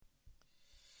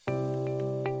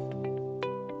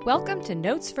Welcome to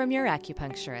Notes from Your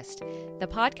Acupuncturist, the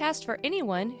podcast for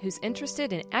anyone who's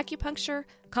interested in acupuncture,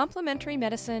 complementary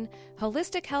medicine,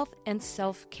 holistic health, and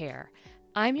self-care.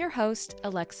 I'm your host,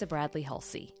 Alexa Bradley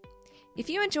Hulsey. If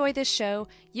you enjoy this show,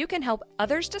 you can help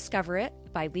others discover it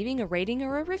by leaving a rating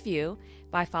or a review,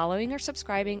 by following or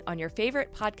subscribing on your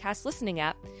favorite podcast listening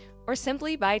app, or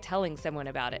simply by telling someone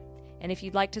about it. And if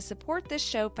you'd like to support this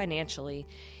show financially,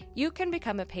 you can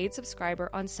become a paid subscriber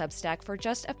on Substack for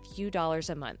just a few dollars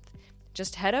a month.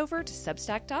 Just head over to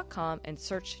substack.com and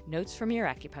search Notes from Your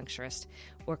Acupuncturist,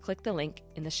 or click the link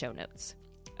in the show notes.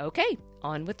 Okay,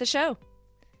 on with the show.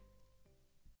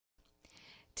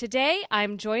 Today,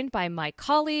 I'm joined by my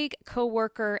colleague,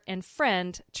 co-worker, and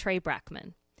friend, Trey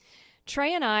Brackman.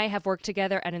 Trey and I have worked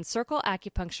together at Encircle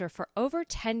Acupuncture for over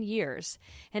 10 years,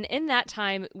 and in that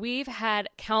time, we've had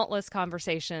countless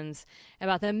conversations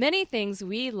about the many things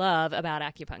we love about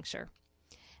acupuncture.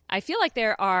 I feel like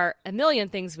there are a million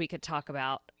things we could talk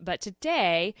about, but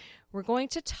today, we're going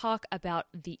to talk about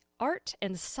the art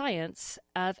and science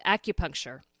of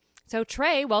acupuncture. So,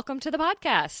 Trey, welcome to the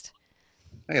podcast.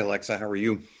 Hey, Alexa, how are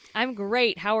you? I'm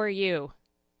great. How are you?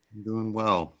 I'm doing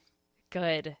well.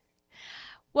 Good.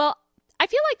 Well, I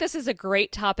feel like this is a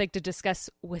great topic to discuss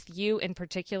with you in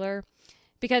particular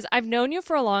because I've known you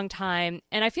for a long time,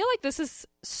 and I feel like this is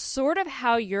sort of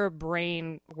how your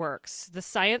brain works. The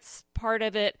science part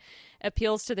of it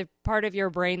appeals to the part of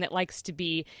your brain that likes to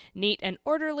be neat and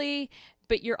orderly,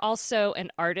 but you're also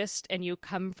an artist and you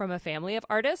come from a family of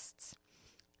artists.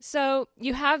 So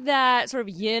you have that sort of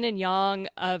yin and yang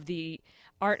of the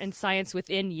art and science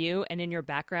within you and in your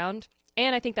background.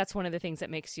 And I think that's one of the things that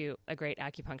makes you a great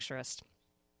acupuncturist.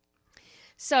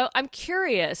 So I'm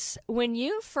curious, when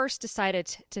you first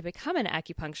decided to become an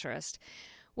acupuncturist,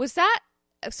 was that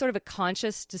sort of a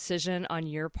conscious decision on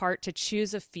your part to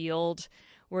choose a field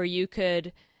where you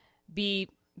could be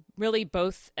really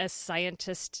both a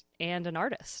scientist and an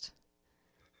artist?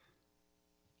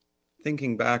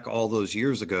 Thinking back all those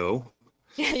years ago.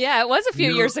 Yeah, it was a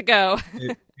few years ago.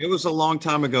 It was a long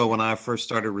time ago when I first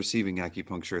started receiving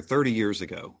acupuncture, 30 years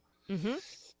ago.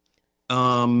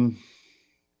 Mm-hmm.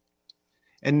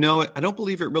 And no, I don't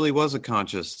believe it really was a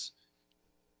conscious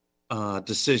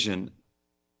decision.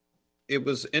 It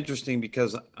was interesting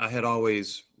because I had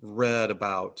always read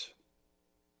about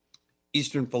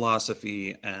Eastern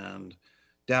philosophy and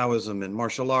Taoism and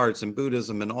martial arts and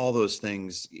Buddhism and all those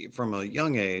things from a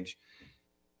young age.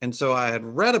 And so I had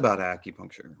read about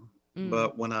acupuncture,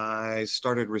 but when I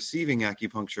started receiving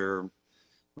acupuncture,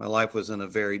 my life was in a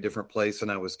very different place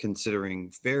and I was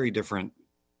considering very different,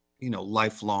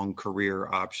 lifelong career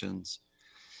options.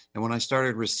 And when I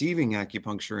started receiving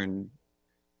acupuncture and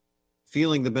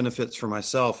feeling the benefits for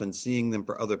myself and seeing them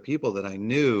for other people that I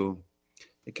knew,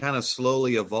 it kind of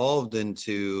slowly evolved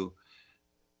into,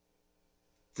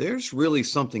 there's really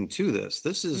something to this.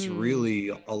 This is really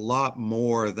a lot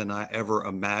more than I ever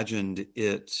imagined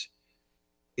it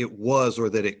was or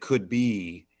that it could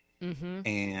be. Mm-hmm.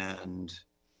 And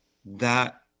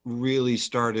that really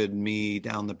started me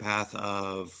down the path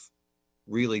of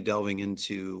really delving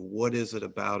into what is it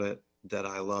about it that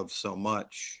I love so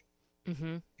much?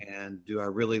 Mm-hmm. And do I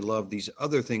really love these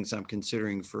other things I'm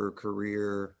considering for a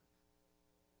career?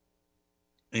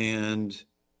 And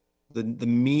the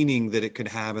meaning that it could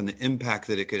have and the impact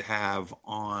that it could have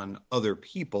on other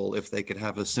people if they could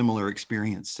have a similar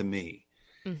experience to me.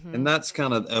 Mm-hmm. And that's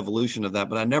kind of the evolution of that.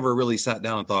 But I never really sat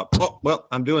down and thought, oh, well,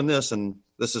 I'm doing this and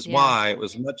this is why. It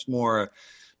was much more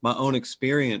my own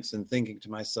experience and thinking to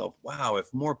myself, wow,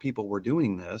 if more people were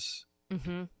doing this,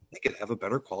 they could have a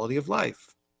better quality of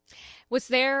life. Was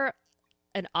there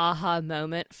an aha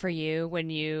moment for you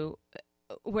when you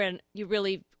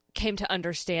really came to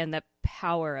understand the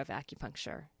power of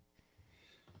acupuncture?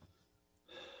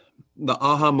 The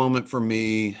aha moment for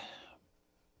me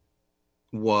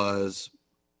was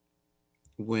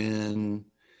when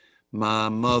my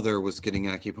mother was getting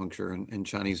acupuncture and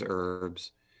Chinese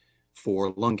herbs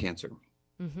for lung cancer.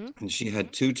 Mm-hmm. And she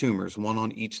had 2 tumors, one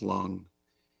on each lung.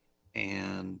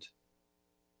 And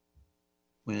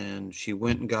when she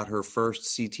went and got her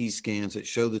first CT scans, it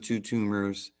showed the 2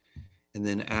 tumors. And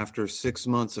then after 6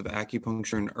 months of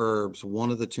acupuncture and herbs, one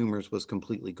of the tumors was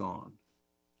completely gone.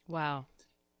 Wow.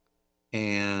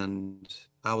 And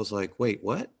I was like, wait,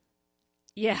 what?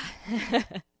 Yeah.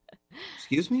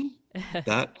 Excuse me?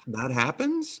 That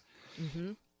happens?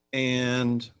 Mm-hmm.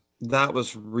 And that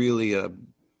was really it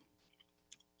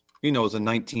was a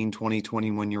 19, 20,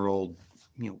 21-year-old,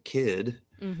 kid,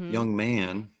 young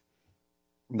man.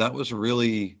 That was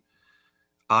really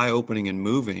eye-opening and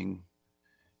moving.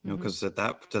 Because to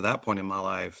that point in my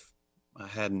life, I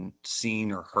hadn't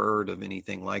seen or heard of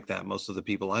anything like that. Most of the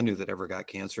people I knew that ever got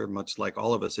cancer, much like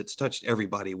all of us, it's touched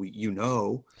everybody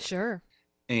Sure.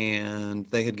 and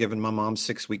they had given my mom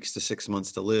 6 weeks to 6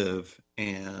 months to live.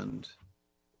 And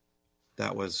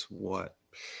that was what,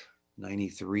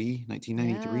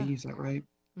 1993, Yeah. is that right?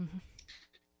 Hmm.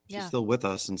 She's Yeah. still with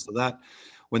us. And so that,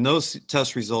 when those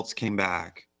test results came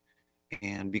back,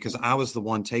 and because I was the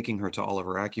one taking her to all of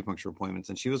her acupuncture appointments,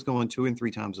 and she was going 2 and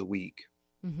 3 times a week,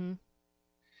 Hmm.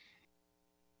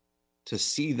 to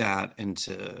see that and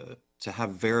to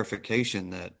have verification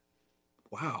that,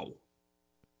 wow,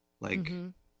 like Hmm.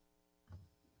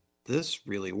 this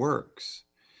really works.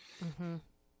 Hmm.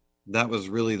 That was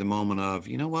really the moment of,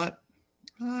 you know what?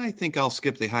 I think I'll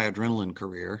skip the high adrenaline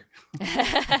career.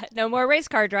 No more race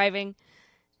car driving.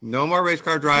 No more race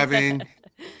car driving.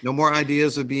 No more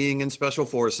ideas of being in special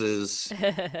forces.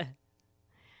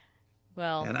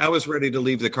 Well, And I was ready to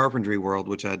leave the carpentry world,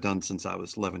 which I had done since I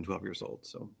was 11, 12 years old.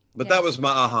 So, but yeah. that was my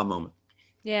aha moment.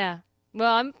 Yeah.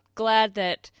 Well, I'm glad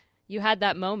that you had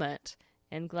that moment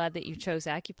and glad that you chose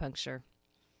acupuncture.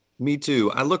 Me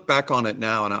too. I look back on it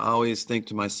now and I always think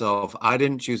to myself, I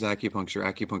didn't choose acupuncture.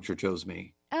 Acupuncture chose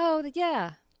me Oh,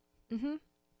 yeah. Hmm.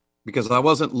 because I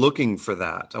wasn't looking for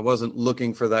that. I wasn't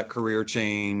looking for that career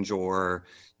change or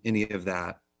any of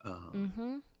that.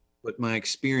 Hmm. But my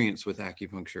experience with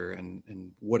acupuncture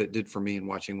and what it did for me and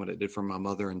watching what it did for my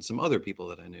mother and some other people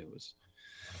that I knew was.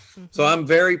 So Hmm. I'm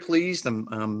very pleased.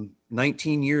 I'm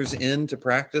 19 years into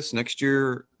practice. Next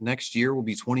year will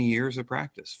be 20 years of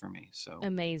practice for me. So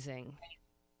Amazing.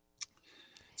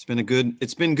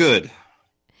 it's been good.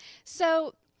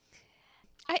 So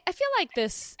I feel like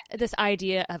this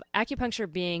idea of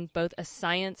acupuncture being both a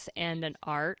science and an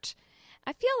art,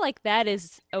 I feel like that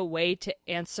is a way to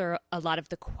answer a lot of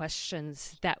the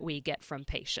questions that we get from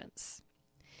patients.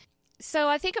 So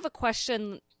I think of a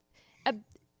question, a,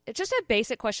 just a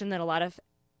basic question that a lot of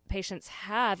patients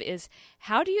have is,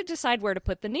 how do you decide where to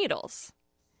put the needles?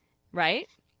 Right?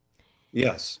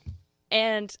 Yes.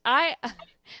 And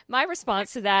my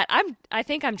response to that, I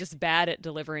think I'm just bad at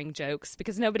delivering jokes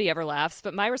because nobody ever laughs,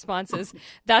 but my response is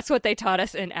that's what they taught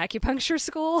us in acupuncture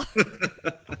school.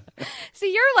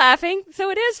 See, you're laughing, so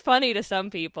it is funny to some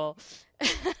people.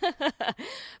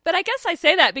 But I guess I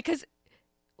say that because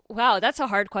wow, that's a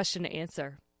hard question to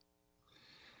answer.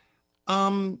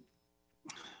 Um,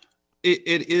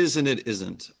 it is and it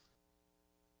isn't.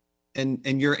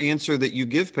 And your answer that you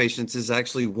give patients is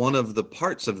actually one of the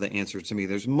parts of the answer to me.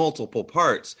 There's multiple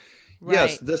parts.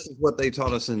 Yes, Right. this is what they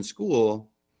taught us in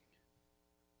school.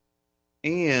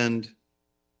 And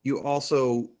you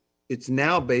also, it's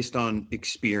now based on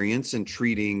experience and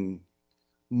treating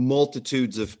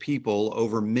multitudes of people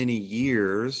over many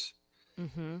years.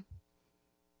 Mhm.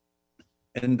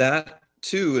 And that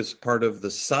too is part of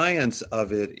the science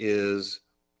of it is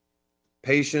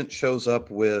patient shows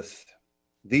up with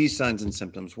these signs and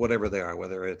symptoms, whatever they are,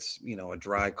 whether it's, a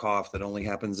dry cough that only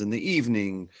happens in the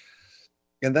evening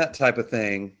and that type of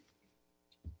thing.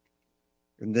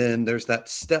 And then there's that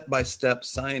step-by-step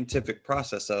scientific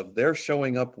process of they're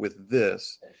showing up with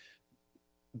this.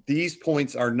 These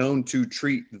points are known to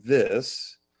treat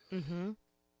this. Mhm.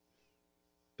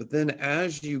 But then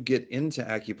as you get into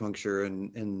acupuncture,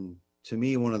 and to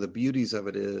me, one of the beauties of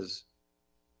it is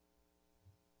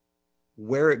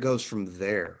where it goes from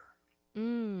there.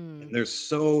 And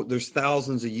Mm. there's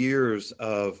thousands of years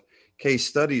of case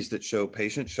studies that show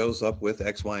patient shows up with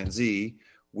X, Y, and Z.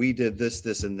 We did this,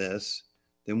 this, and this.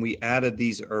 Then we added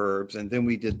these herbs, and then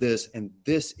we did this, and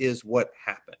this is what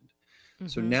happened.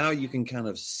 So Mhm. now you can kind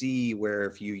of see where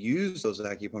if you use those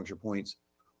acupuncture points,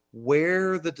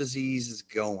 where the disease is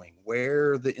going,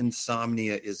 where the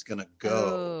insomnia is going to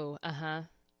go. Oh, uh-huh.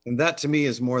 And that to me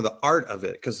is more the art of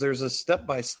it because there's a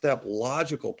step-by-step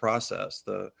logical process.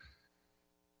 The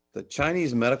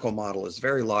Chinese medical model is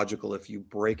very logical if you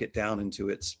break it down into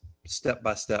its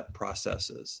step-by-step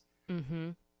processes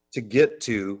Mhm. to get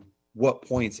to what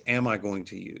points am I going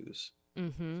to use.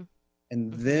 Mhm.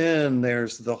 And Mhm. then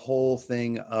there's the whole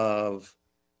thing of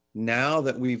now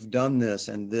that we've done this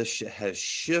and this has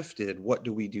shifted, what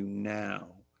do we do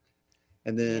now?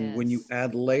 And then when you Yes.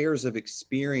 add layers of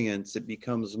experience, it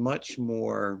becomes much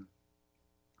more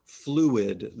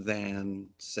fluid than,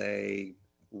 say,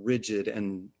 rigid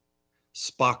and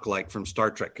Spock like from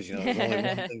Star Trek, because there's only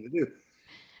one thing to do.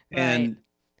 Right. And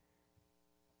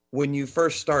when you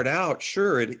first start out,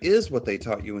 sure, it is what they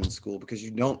taught you in school because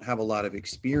you don't have a lot of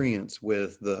experience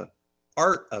with the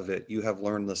art of it. You have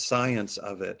learned the science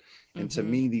of it. And to Mhm.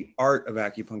 me, the art of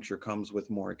acupuncture comes with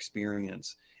more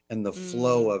experience and the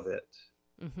flow Mm. of it.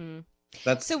 Mhm.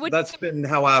 That's So would that's been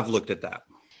how I've looked at that.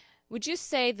 Would you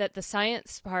say that the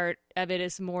science part of it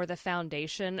is more the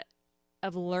foundation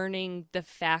of learning the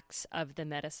facts of the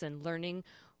medicine, learning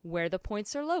where the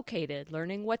points are located,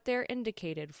 learning what they're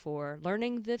indicated for,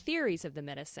 learning the theories of the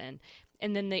medicine?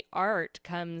 And then the art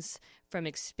comes from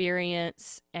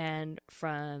experience and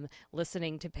from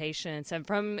listening to patients and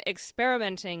from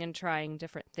experimenting and trying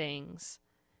different things.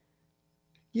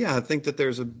 Yeah, I think that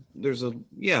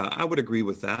yeah, I would agree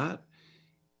with that.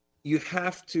 You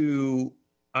have to,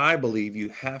 I believe you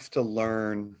have to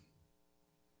learn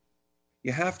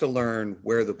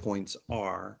where the points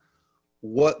are,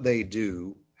 what they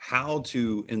do, how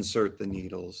to insert the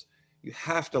needles. You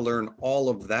have to learn all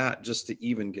of that just to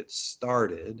even get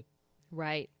started.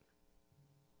 Right.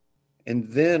 And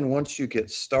then once you get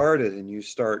started and you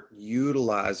start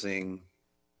utilizing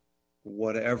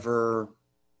whatever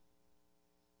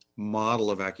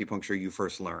model of acupuncture you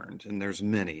first learned, and there's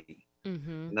many,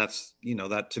 Mm-hmm. and that's,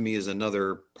 that to me is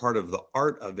another part of the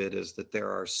art of it, is that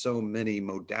there are so many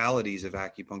modalities of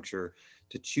acupuncture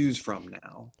to choose from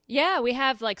now. Yeah, we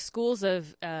have like schools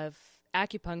of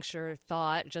acupuncture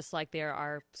thought, just like there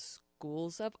are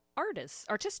schools of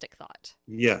artistic thought.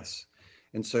 Yes.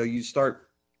 And so you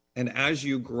start, and as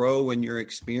you grow in your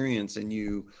experience and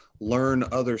you learn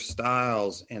other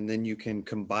styles, and then you can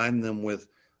combine them with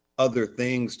other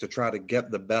things to try to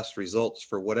get the best results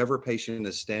for whatever patient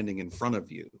is standing in front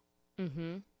of you.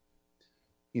 Mm-hmm.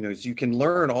 So you can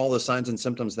learn all the signs and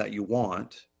symptoms that you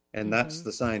want, and that's Mm-hmm.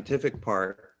 the scientific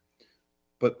part.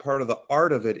 But part of the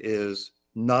art of it is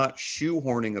not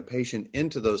shoehorning a patient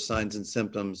into those signs and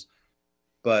symptoms,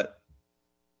 but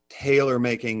tailor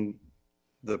making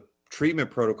the treatment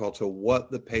protocol to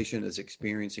what the patient is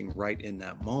experiencing right in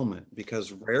that moment.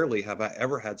 Because rarely have I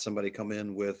ever had somebody come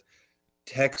in with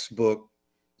textbook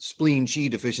spleen chi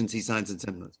deficiency signs and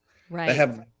symptoms. They Right.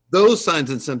 have those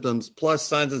signs and symptoms plus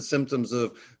signs and symptoms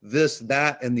of this,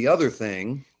 that, and the other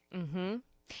thing. Mm-hmm.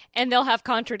 And they'll have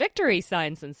contradictory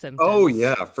signs and Oh symptoms.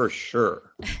 yeah, for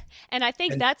sure. And I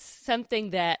think And that's something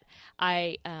that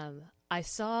I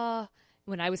saw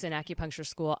when I was in acupuncture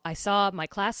school. I saw my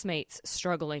classmates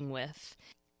struggling with,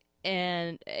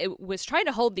 and it was trying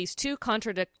to hold these two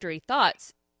contradictory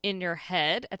thoughts in your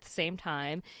head at the same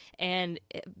time and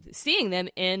seeing them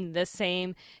in the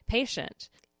same patient.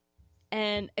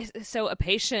 And so a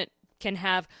patient can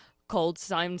have cold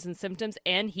signs and symptoms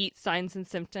and heat signs and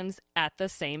symptoms at the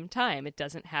same time. It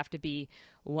doesn't have to be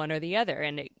one or the other,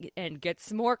 and it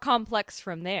gets more complex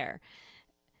from there.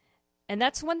 And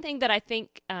that's one thing that I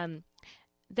think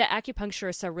that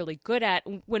acupuncturists are really good at,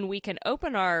 when we can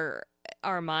open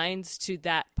our minds to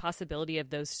that possibility of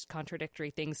those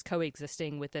contradictory things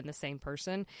coexisting within the same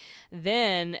person.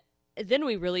 Then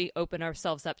we really open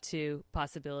ourselves up to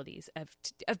possibilities of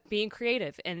being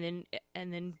creative, and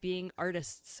then being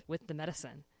artists with the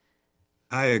medicine.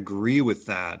 I agree with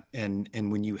that. And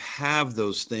when you have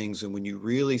those things, and when you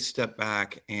really step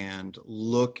back and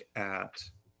look at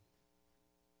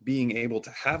being able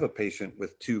to have a patient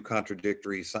with two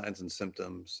contradictory signs and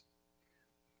symptoms,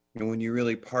 and when you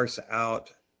really parse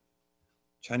out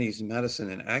Chinese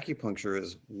medicine, and acupuncture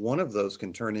is one of those,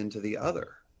 can turn into the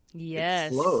other. It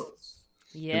Yes. flows.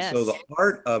 And so the Yes.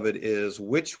 art of it is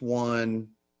which one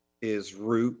is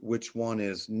root, which one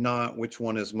is not, which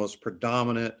one is most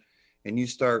predominant. And you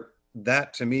start,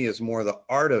 that to me is more the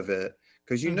art of it,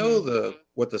 because you know Mm-hmm. the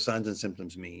what the signs and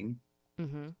symptoms mean.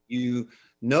 Mm-hmm. You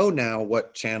know now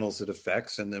what channels it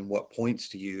affects and then what points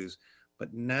to use.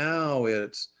 But now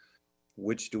it's,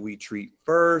 which do we treat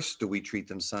first? Do we treat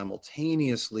them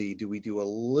simultaneously? Do we do a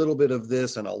little bit of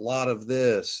this and a lot of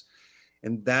this?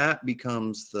 And that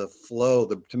becomes the flow,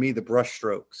 to me, the brush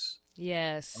strokes on the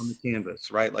Yes.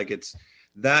 canvas, right? Like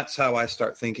that's how I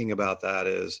start thinking about that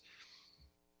is,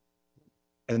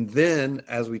 and then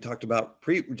as we talked about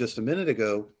just a minute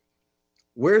ago,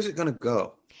 where's it going to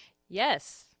go?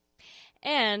 Yes.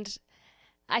 And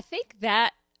I think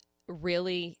that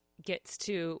really gets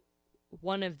to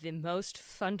one of the most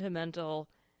fundamental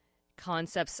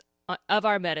concepts of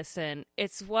our medicine.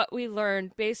 It's what we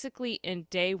learned basically in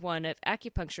day one of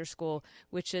acupuncture school,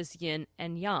 which is yin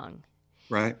and yang.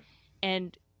 Right?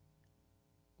 And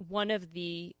one of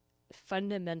the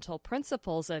fundamental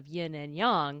principles of yin and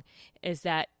yang is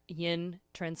that yin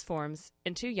transforms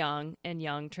into yang and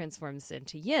yang transforms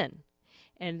into yin,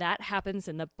 and that happens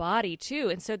in the body too.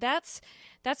 And so that's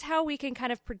how we can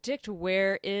kind of predict,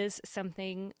 where is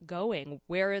something going,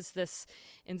 where is this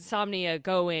insomnia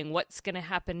going, what's going to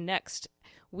happen next.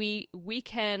 We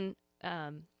can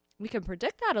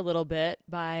predict that a little bit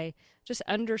by just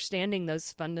understanding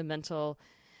those fundamental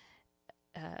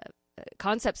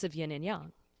concepts of yin and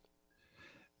yang.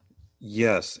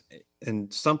 Yes.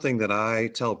 and something that I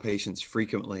tell patients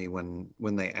frequently when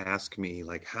they ask me,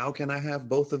 like, how can I have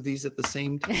both of these at the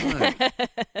same time?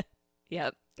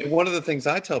 Yep. And one of the things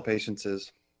I tell patients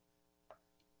is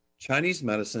Chinese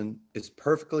medicine is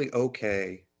perfectly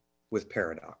okay with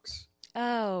paradox.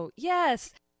 Oh,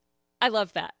 yes. I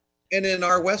love that. And in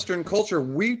our Western culture,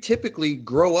 we typically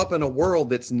grow up in a world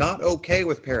that's not okay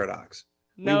with paradox.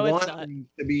 We No, it's want not. them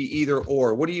to be either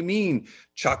or. What do you mean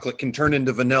chocolate can turn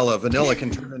into vanilla, vanilla can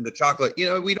turn into chocolate?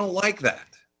 We don't like that.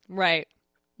 Right.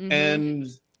 Mm-hmm. And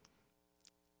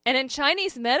And in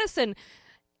Chinese medicine,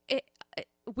 it,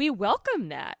 we welcome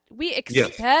that. We yes.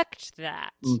 expect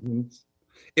that. Hmm.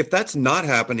 If that's not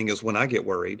happening is when I get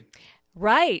worried.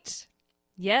 Right.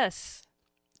 Yes.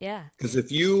 Yeah. Because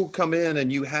if you come in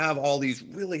and you have all these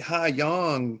really high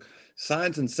yang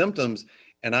signs and symptoms,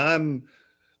 and I'm,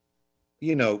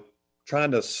 you know,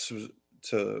 trying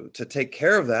to take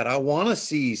care of that, I want to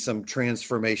see some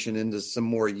transformation into some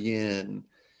more yin.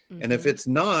 And if Mm-hmm. it's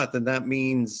not, then that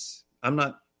means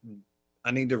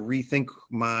I need to rethink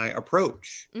my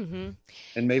approach Mm-hmm.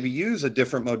 and maybe use a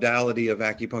different modality of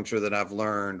acupuncture that I've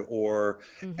learned, or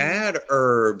Mm-hmm. add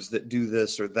herbs that do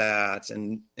this or that.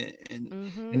 And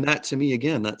Mm-hmm. and that, to me,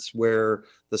 again, that's where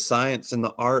the science and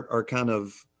the art are kind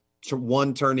of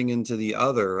one turning into the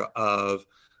other of,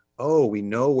 oh, we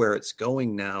know where it's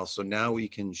going now, so now we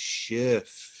can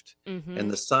shift. And Mm-hmm.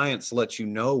 the science lets you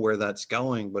know where that's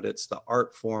going, but it's the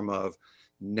art form of,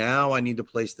 now I need to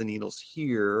place the needles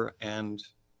here. And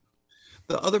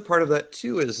the other part of that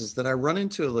too is that I run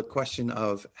into the question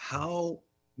of, how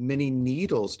many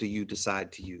needles do you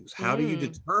decide to use? How do you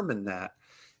Mm. determine that?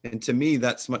 And to me,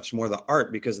 that's much more the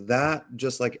art, because that,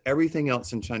 just like everything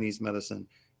else in Chinese medicine,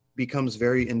 becomes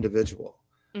very individual.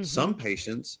 Mm-hmm. Some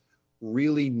patients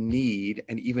really need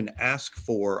and even ask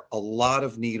for a lot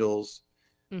of needles,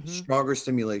 Mm-hmm. stronger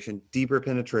stimulation, deeper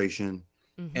penetration.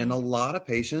 And Mm-hmm. a lot of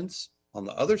patients on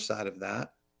the other side of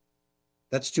that,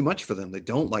 that's too much for them. They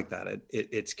don't like that.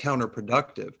 It's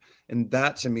counterproductive. And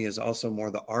that, to me, is also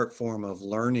more the art form of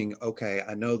learning. Okay,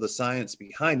 I know the science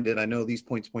behind it. I know these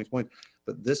points,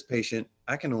 but this patient,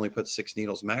 I can only put 6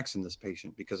 needles max in this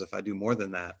patient, because if I do more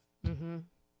than that, Mm-hmm.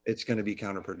 it's going to be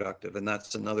counterproductive. And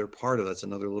that's another part of that's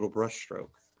another little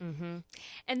brushstroke. Mm-hmm.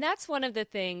 And that's one of the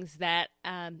things that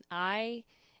I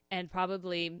and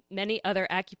probably many other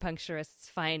acupuncturists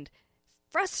find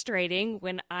frustrating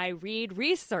when I read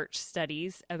research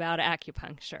studies about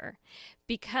acupuncture,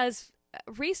 because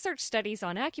research studies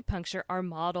on acupuncture are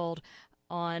modeled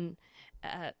on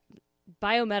uh,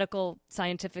 biomedical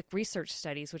scientific research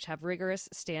studies, which have rigorous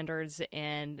standards,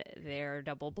 and they're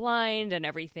double blind, and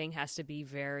everything has to be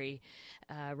very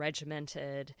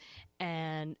regimented.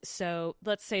 And so,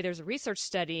 let's say there's a research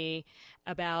study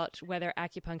about whether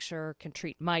acupuncture can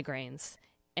treat migraines.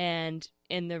 And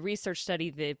in the research study,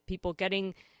 the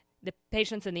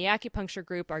patients in the acupuncture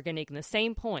group are getting the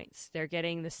same points. They're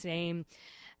getting the same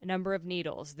number of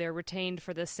needles. They're retained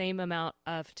for the same amount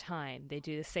of time. They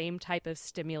do the same type of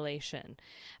stimulation.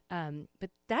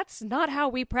 But that's not how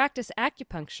we practice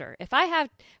acupuncture. If I have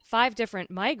 5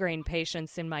 different migraine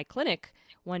patients in my clinic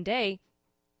one day,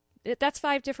 that's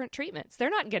 5 different treatments. They're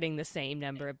not getting the same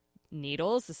number of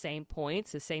needles, the same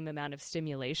points, the same amount of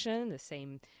stimulation, the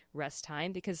same rest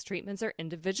time, because treatments are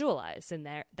individualized, and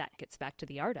that gets back to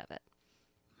the art of it.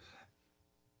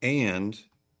 And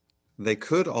they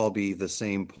could all be the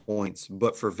same points,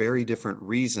 but for very different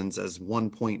reasons, as one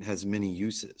point has many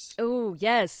uses. Oh,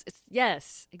 yes.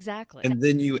 Yes, exactly. And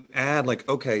then you add, like,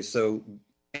 okay, so,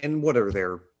 and what are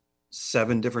there,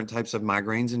 7 different types of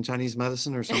migraines in Chinese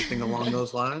medicine or something along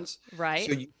those lines? Right?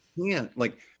 So you can't,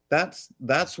 like,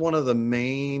 that's one of the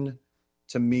main,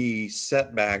 to me,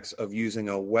 setbacks of using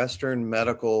a Western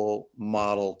medical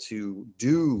model to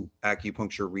do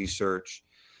acupuncture research,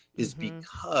 is Mm-hmm.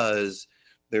 because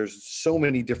there's so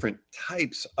many different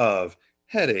types of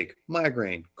headache,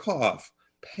 migraine, cough,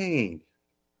 pain.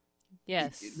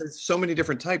 Yes. There's so many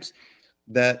different types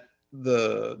that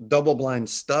the double blind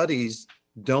studies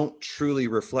don't truly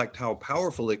reflect how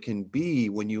powerful it can be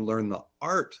when you learn the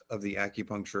art of the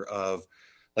acupuncture of,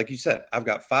 like you said, I've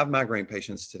got 5 migraine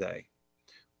patients today.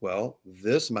 Well,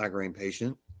 this migraine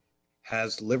patient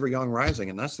has liver yang rising,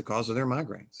 and that's the cause of their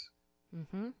migraines.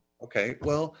 Mm-hmm. Okay,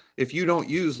 well, if you don't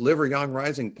use liver yang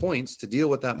rising points to deal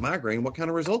with that migraine, what kind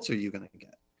of results are you going to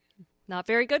get? Not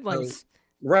very good So, ones.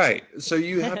 right. So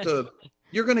you're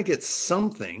going to get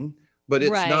something, but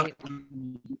it's not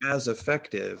Right. as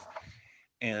effective.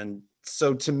 And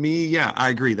so, to me, yeah, I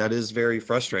agree. That is very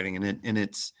frustrating. And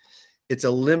it's a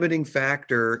limiting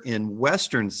factor in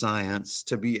Western science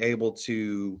to be able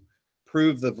to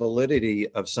prove the validity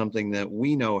of something that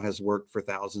we know has worked for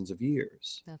thousands of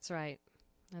years. That's right.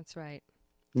 That's right.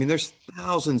 I mean, there's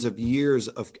thousands of years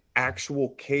of actual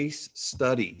case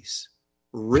studies,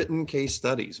 written case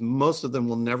studies. Most of them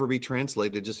will never be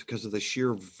translated just because of the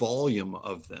sheer volume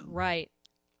of them. Right.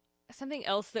 Something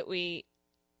else that we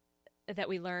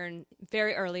learn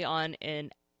very early on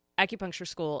in acupuncture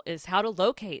school is how to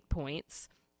locate points.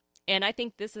 And I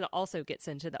think this also gets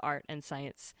into the art and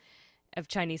science of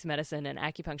Chinese medicine and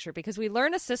acupuncture, because we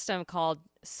learn a system called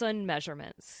Sun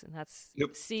measurements, and that's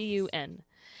Yep. CUN.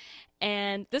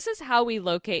 And this is how we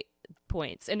locate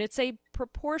points, and it's a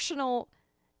proportional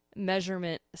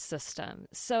measurement system.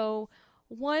 So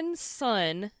one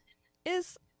sun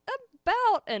is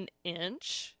about an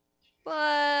inch,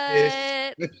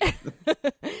 but it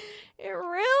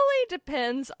really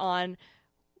depends on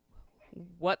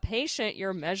what patient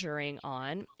you're measuring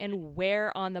on and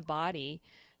where on the body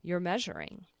you're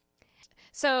measuring.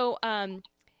 So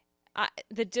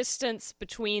the distance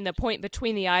between the point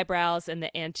between the eyebrows and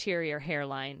the anterior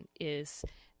hairline is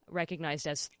recognized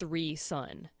as 3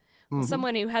 sun. Mm-hmm.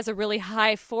 Someone who has a really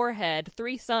high forehead,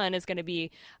 3 sun is going to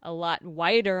be a lot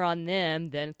wider on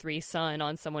them than 3 sun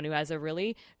on someone who has a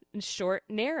really short,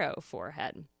 narrow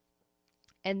forehead.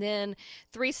 And then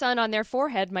 3 sun on their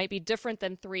forehead might be different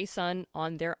than 3 sun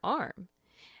on their arm.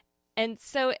 And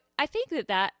so I think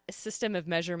that system of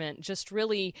measurement just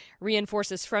really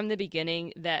reinforces from the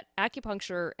beginning that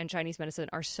acupuncture and Chinese medicine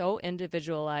are so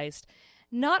individualized,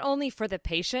 not only for the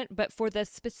patient, but for the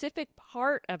specific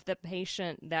part of the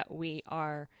patient that we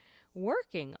are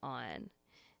working on.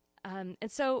 And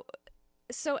so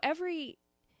it's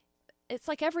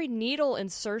like every needle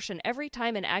insertion, every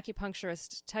time an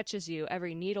acupuncturist touches you,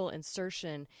 every needle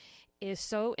insertion is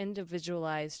so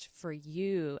individualized for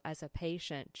you as a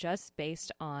patient, just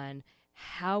based on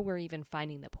how we're even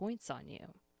finding the points on you.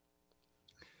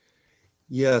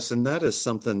 Yes, and that is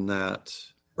something that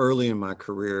early in my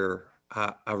career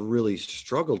I really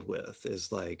struggled with,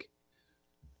 is like,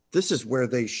 this is where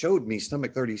they showed me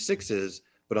stomach 36 is,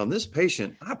 but on this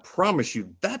patient, I promise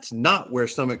you, that's not where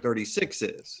stomach 36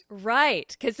 is.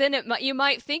 Right, because then you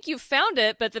might think you found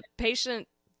it, but the patient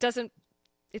doesn't.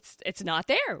 It's not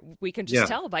there. We can just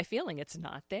tell by feeling it's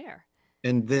not there.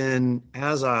 And then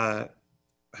as I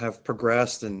have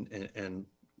progressed and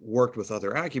worked with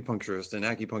other acupuncturists and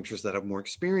acupuncturists that have more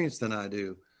experience than I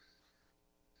do,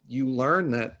 you learn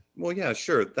that, well, yeah,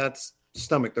 sure, that's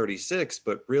stomach 36,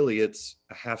 but really it's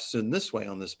a half sun this way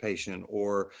on this patient,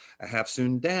 or a half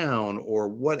sun down, or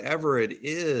whatever it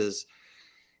is.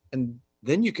 And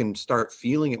then you can start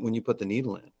feeling it when you put the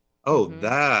needle in. Oh,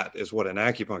 that is what an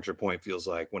acupuncture point feels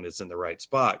like when it's in the right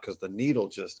spot, because the needle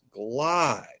just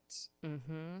glides.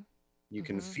 You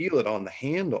can feel it on the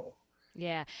handle.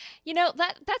 Yeah. You know,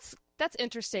 that's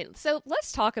interesting. So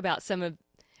let's talk about some of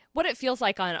what it feels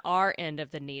like on our end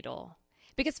of the needle.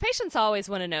 Because patients always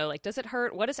want to know, like, does it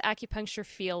hurt? What does acupuncture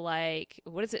feel like?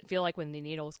 What does it feel like when the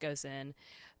needles goes in?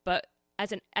 But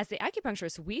as the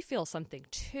acupuncturist, we feel something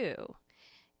too.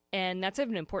 And that's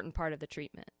an important part of the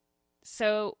treatment.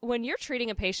 So when you're treating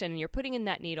a patient and you're putting in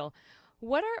that needle,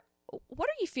 what are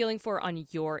you feeling for on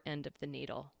your end of the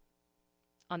needle,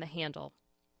 on the handle?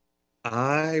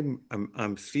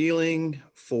 I'm feeling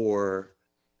for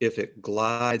if it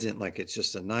glides in, like it's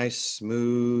just a nice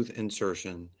smooth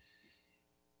insertion.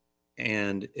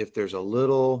 And if there's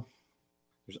almost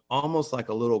like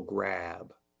a little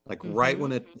grab, like right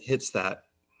when it hits the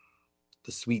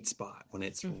sweet spot, when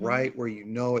it's right where you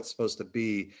know it's supposed to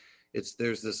be,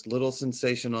 there's this little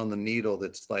sensation on the needle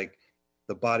that's like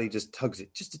the body just tugs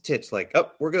it just a titch, like, oh,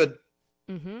 we're good.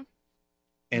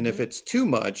 And if it's too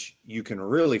much, you can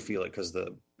really feel it, because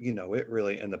it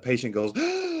really, and the patient goes,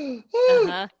 and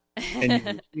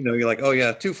you're like, oh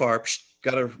yeah, too far,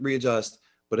 got to readjust.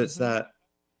 But it's that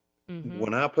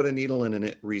when I put a needle in and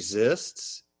it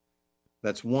resists,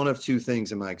 that's one of two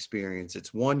things in my experience.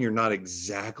 It's one, you're not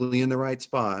exactly in the right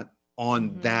spot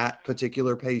on that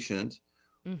particular patient,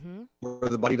 or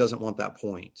the body doesn't want that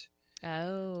point.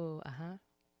 So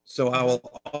I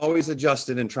will always adjust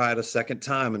it and try it a second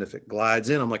time. And if it glides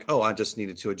in, I'm like, oh, I just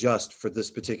needed to adjust for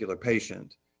this particular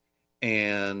patient.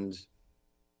 And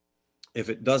if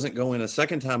it doesn't go in a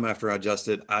second time after I adjust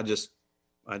it, I just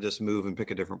move and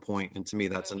pick a different point. And to me,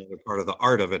 that's another part of the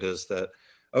art of it, is that,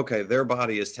 okay, their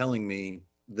body is telling me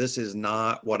this is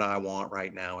not what I want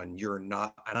right now, and you're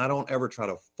not, and I don't ever try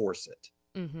to force it.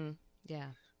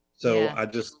 So I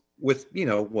just, with,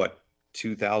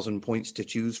 2,000 points to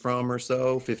choose from or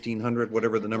so, 1,500,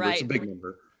 whatever the number, it's a big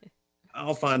number,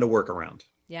 I'll find a workaround.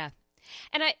 Yeah.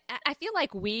 And I feel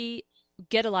like we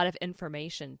get a lot of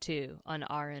information too on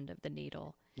our end of the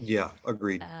needle. Yeah,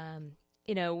 agreed.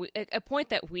 A point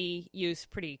that we use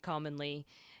pretty commonly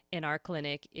in our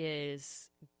clinic is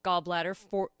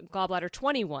gallbladder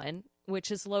 21,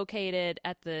 which is located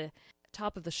at the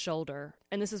top of the shoulder.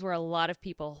 And this is where a lot of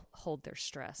people hold their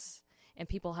stress. And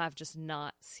people have just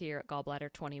knots here at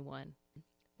gallbladder 21.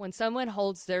 When someone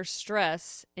holds their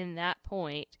stress in that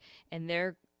point and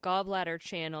their gallbladder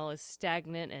channel is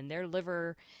stagnant and their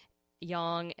liver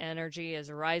yang energy is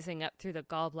rising up through the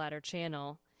gallbladder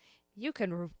channel, you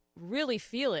can really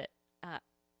feel it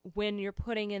when you're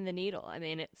putting in the needle. I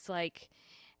mean, it's like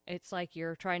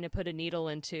you're trying to put a needle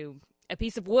into a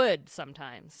piece of wood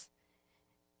sometimes.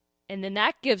 And then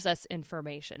that gives us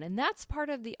information. And that's part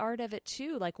of the art of it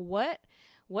too. Like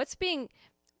what's being,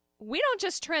 we don't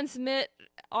just transmit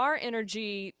our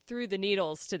energy through the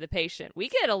needles to the patient. We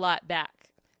get a lot back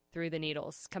through the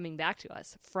needles coming back to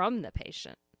us from the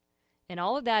patient. And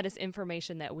all of that is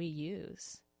information that we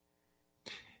use.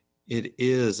 It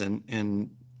is.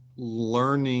 And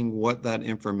learning what that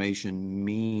information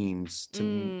means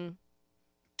to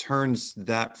turns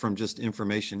that from just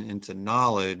information into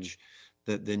knowledge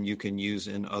that then you can use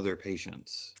in other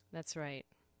patients. That's right.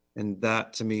 And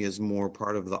that to me is more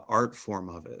part of the art form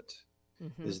of it,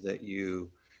 is that you've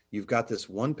got this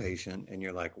one patient and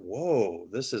you're like, whoa,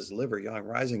 this is liver yang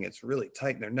rising. It's really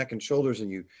tight in their neck and shoulders. And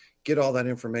you get all that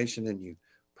information and you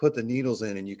put the needles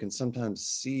in and you can sometimes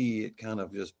see it kind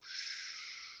of just,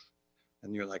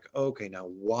 and you're like, okay, now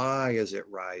why is it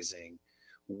rising?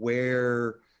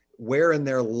 Where in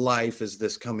their life is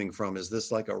this coming from? Is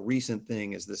this like a recent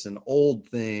thing? Is this an old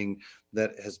thing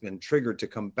that has been triggered to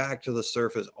come back to the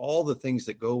surface? All the things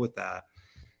that go with that.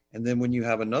 And then when you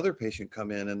have another patient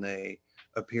come in and they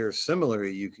appear similar,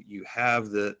 you have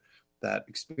that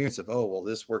experience of, oh, well,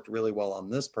 this worked really well on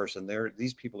this person.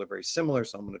 These people are very similar,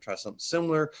 so I'm going to try something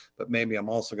similar, but maybe I'm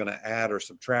also going to add or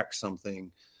subtract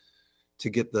something to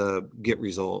get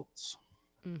results.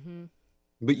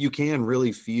 But you can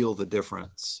really feel the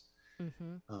difference.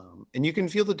 And you can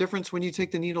feel the difference when you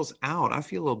take the needles out. I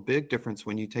feel a big difference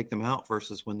when you take them out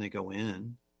versus when they go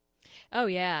in. Oh,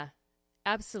 yeah,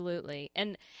 absolutely.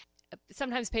 And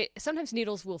sometimes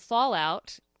needles will fall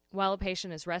out while a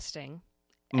patient is resting.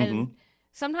 And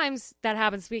sometimes that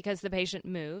happens because the patient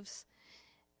moves.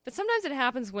 But sometimes it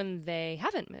happens when they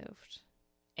haven't moved.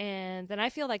 And then I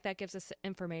feel like that gives us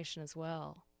information as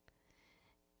well.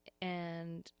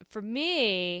 And for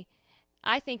me,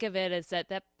 I think of it as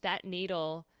that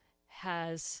needle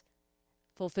has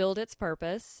fulfilled its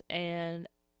purpose and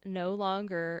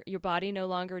your body no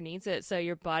longer needs it. So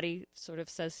your body sort of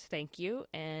says thank you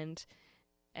and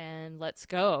lets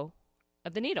go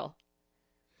of the needle.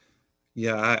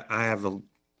 Yeah, I have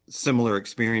similar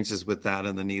experiences with that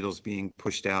and the needles being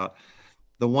pushed out.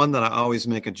 The one that I always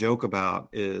make a joke about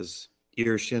is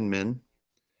ear shin min,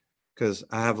 because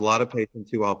I have a lot of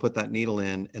patients who I'll put that needle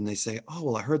in and they say, oh,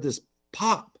 well, I heard this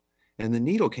pop and the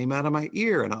needle came out of my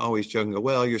ear. And I always joke and go,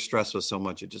 well, your stress was so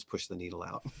much, it just pushed the needle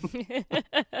out.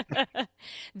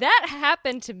 That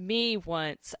happened to me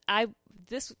once.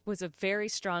 This was a very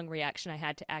strong reaction I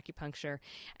had to acupuncture.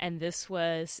 And this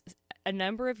was a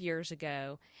number of years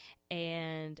ago.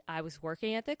 And I was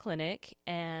working at the clinic,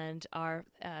 and our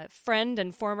friend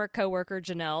and former coworker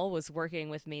Janelle was working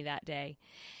with me that day.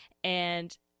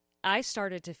 And I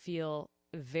started to feel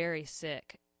very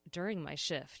sick during my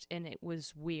shift, and it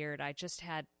was weird. I just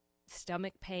had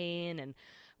stomach pain and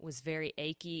was very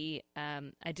achy.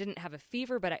 I didn't have a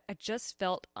fever, but I just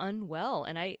felt unwell.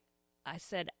 And I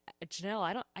said,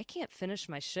 Janelle, I can't finish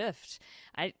my shift.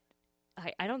 I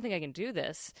don't think I can do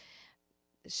this.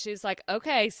 She's like,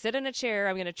 okay, sit in a chair.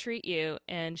 I'm going to treat you.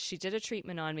 And she did a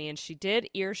treatment on me, and she did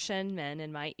ear shin min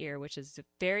in my ear, which is a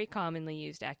very commonly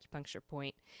used acupuncture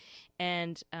point.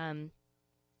 And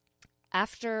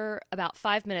after about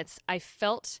 5 minutes, I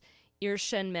felt ear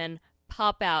shin min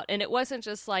pop out. And it wasn't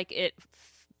just like it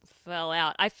fell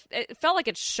out. It felt like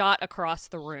it shot across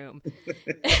the room.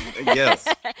 Yes.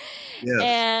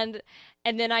 And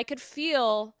then I could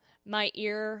feel my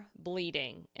ear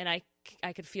bleeding, and I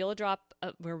could feel a drop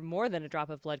or more than a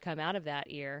drop of blood come out of that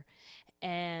ear.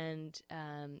 And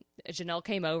Janelle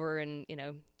came over and,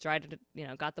 tried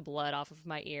to, got the blood off of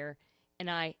my ear.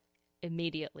 And I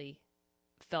immediately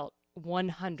felt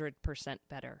 100%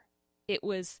 better. It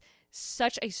was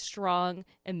such a strong,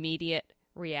 immediate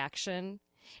reaction.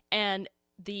 And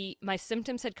my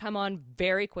symptoms had come on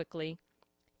very quickly.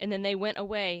 And then they went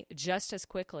away just as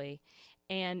quickly.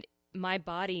 And my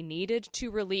body needed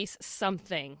to release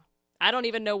something. I don't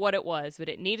even know what it was, but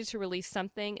it needed to release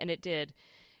something, and it did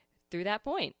through that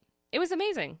point. It was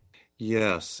amazing.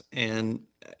 Yes, and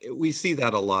we see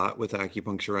that a lot with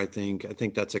acupuncture. I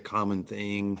think that's a common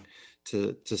thing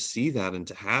to see that and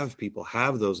to have people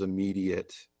have those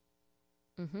immediate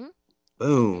Mm-hmm.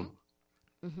 boom.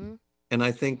 Mm-hmm. And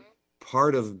I think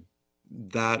part of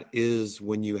that is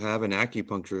when you have an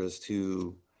acupuncturist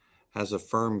who has a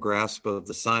firm grasp of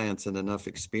the science and enough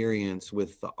experience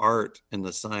with the art and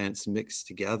the science mixed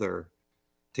together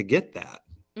to get that.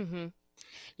 Mm-hmm.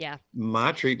 Yeah.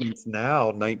 My treatments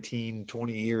now, 19,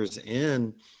 20 years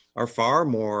in, are far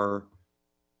more,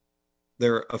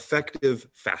 they're effective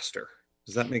faster.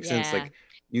 Does that make sense? Yeah.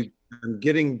 Like I'm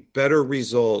getting better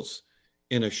results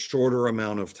in a shorter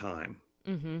amount of time.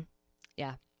 Mm-hmm.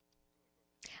 Yeah.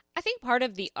 I think part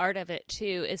of the art of it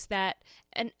too is that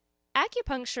an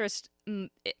acupuncturist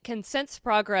it can sense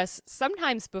progress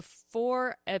sometimes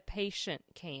before a patient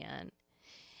can,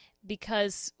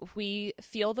 because we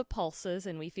feel the pulses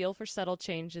and we feel for subtle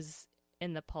changes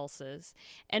in the pulses,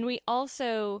 and we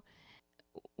also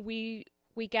we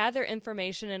we gather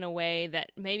information in a way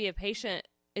that maybe a patient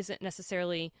isn't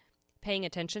necessarily paying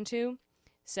attention to.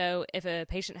 So if a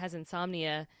patient has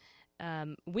insomnia,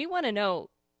 we want to know,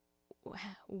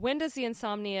 when does the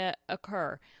insomnia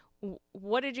occur?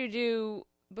 What did you do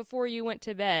before you went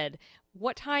to bed?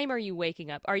 What time are you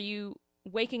waking up? Are you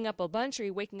waking up a bunch, or are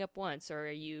you waking up once, or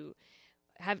are you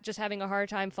just having a hard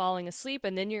time falling asleep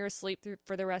and then you're asleep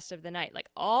for the rest of the night? Like,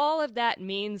 all of that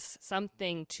means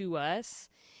something to us.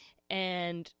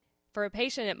 And for a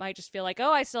patient, it might just feel like,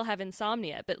 oh, I still have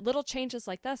insomnia. But little changes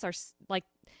like this are like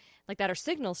that are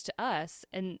signals to us.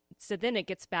 And so then it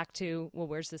gets back to, well,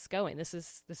 where's this going? This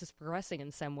is progressing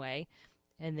in some way.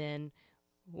 And then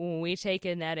we take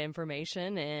in that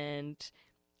information and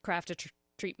craft a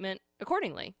treatment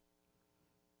accordingly.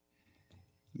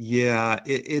 Yeah,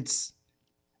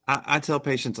 I tell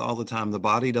patients all the time, the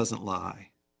body doesn't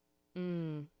lie.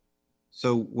 Mm.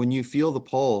 So when you feel the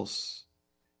pulse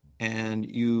and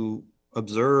you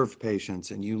observe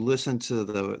patients and you listen to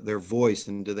their voice,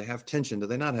 and do they have tension? Do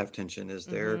they not have tension? Is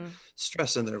there Mm-hmm.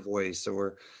 stress in their voice?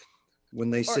 Or when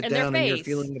they Or sit in their down and you're face.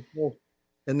 feeling the pulse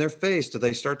in their face, do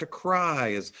they start to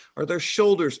cry? Are their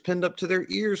shoulders pinned up to their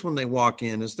ears when they walk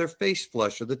in? Is their face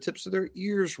flushed? Are the tips of their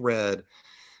ears red?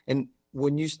 And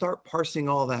when you start parsing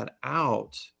all that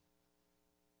out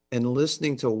and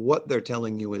listening to what they're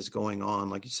telling you is going on,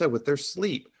 like you said, with their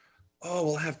sleep, oh,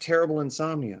 well, I have terrible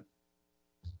insomnia.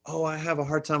 Oh, I have a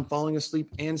hard time falling asleep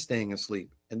and staying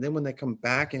asleep. And then when they come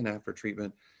back in after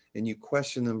treatment and you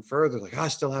question them further, like, I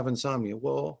still have insomnia.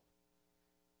 Well,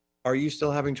 are you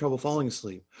still having trouble falling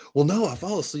asleep? Well, no, I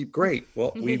fall asleep great.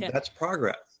 Well, Yeah. that's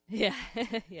progress. Yeah.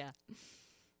 Yeah. Yeah.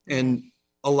 And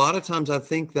a lot of times I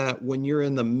think that when you're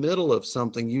in the middle of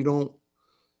something, you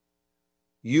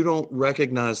don't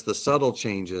recognize the subtle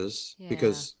changes Yeah.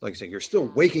 because, like I said, you're still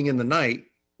waking in the night.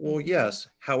 Well, Mm-hmm. yes.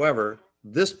 However,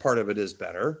 this part of it is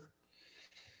better.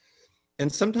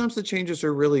 And sometimes the changes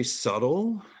are really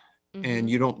subtle Mm-hmm. and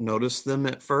you don't notice them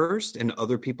at first, and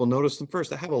other people notice them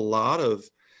first. I have a lot of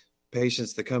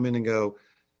patients that come in and go,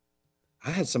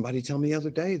 I had somebody tell me the other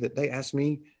day that they asked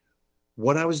me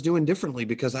what I was doing differently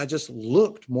because I just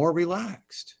looked more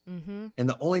relaxed. Mm-hmm. And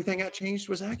the only thing I changed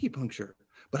was acupuncture,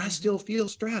 but I Mm-hmm. still feel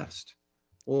stressed.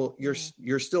 Well, you're Yeah.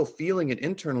 you're still feeling it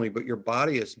internally, but your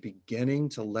body is beginning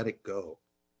to let it go.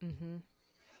 Mm-hmm.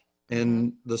 Uh-huh.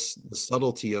 And the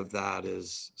subtlety of that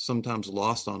is sometimes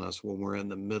lost on us when we're in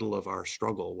the middle of our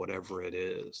struggle, whatever it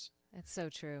is. That's so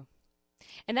true.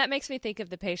 And that makes me think of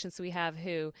the patients we have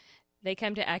who they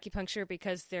come to acupuncture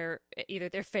because either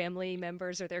their family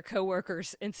members or their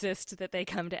coworkers insist that they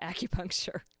come to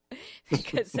acupuncture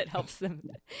because it helps them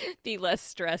be less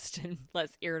stressed and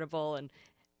less irritable and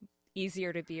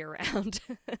easier to be around.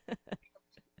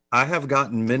 I have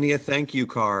gotten many a thank you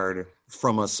card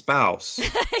from a spouse,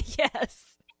 Yes.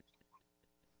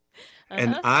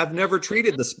 and Uh-huh. I've never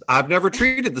treated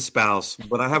the spouse,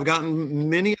 but I have gotten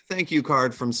many a thank you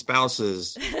card from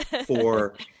spouses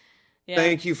for Yeah.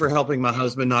 thank you for helping my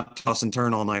husband not toss and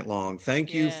turn all night long.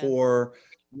 Thank you Yeah. for,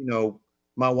 you know,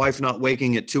 my wife not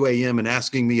waking at 2 a.m. and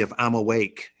asking me if I'm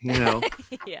awake.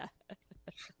 Yeah.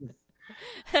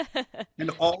 And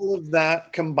all of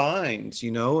that combines,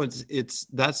 it's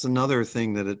that's another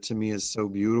thing that to me is so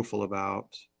beautiful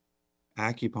about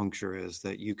acupuncture is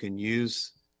that you can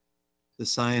use the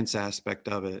science aspect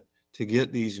of it to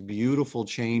get these beautiful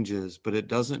changes, but it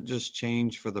doesn't just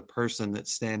change for the person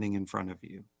that's standing in front of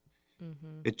you.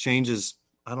 Mm-hmm. It changes,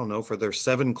 I don't know, for their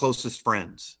 7 closest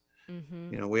friends.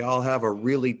 Mm-hmm. We all have a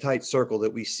really tight circle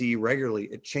that we see regularly.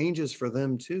 It changes for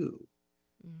them too,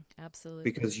 Absolutely.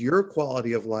 because your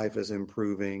quality of life is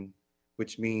improving,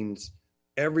 which means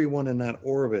everyone in that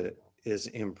orbit is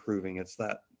improving. It's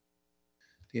that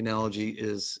the analogy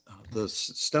is the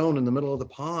stone in the middle of the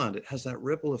pond. It has that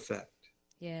ripple effect.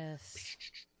 Yes.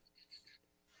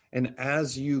 And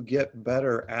as you get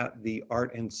better at the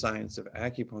art and science of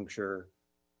acupuncture,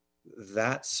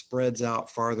 that spreads out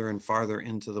farther and farther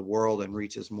into the world and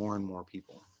reaches more and more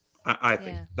people. I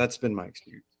think Yeah. that's been my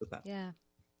experience with that. Yeah.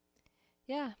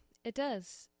 Yeah, it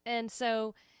does. And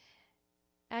so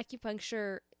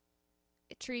acupuncture,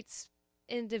 it treats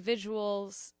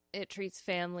individuals, it treats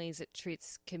families, it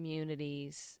treats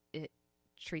communities, it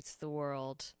treats the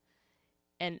world.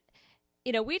 And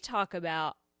we talk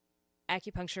about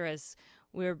acupuncture as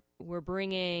we're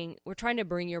trying to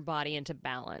bring your body into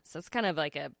balance. That's kind of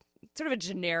like a sort of a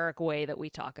generic way that we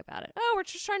talk about it. Oh, we're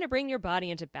just trying to bring your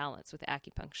body into balance with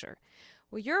acupuncture.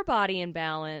 Well, your body in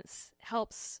balance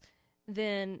helps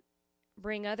then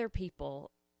bring other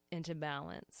people into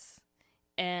balance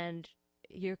and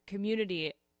your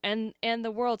community and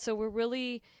the world. So we're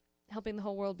really helping the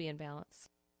whole world be in balance.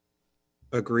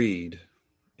 Agreed.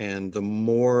 And the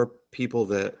more people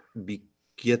that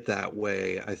get that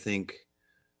way, I think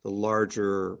the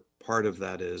larger part of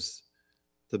that is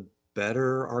the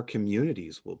better our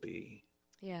communities will be.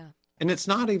 Yeah. And it's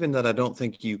not even that I don't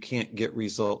think you can't get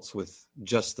results with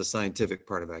just the scientific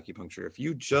part of acupuncture. If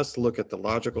you just look at the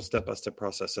logical step-by-step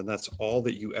process and that's all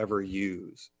that you ever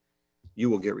use, you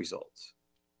will get results.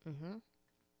 Mm-hmm. Oh,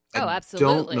 I don't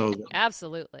absolutely. know.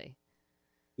 Absolutely.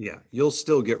 Yeah, you'll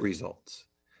still get results.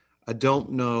 I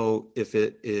don't know if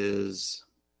it is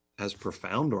as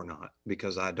profound or not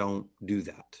because I don't do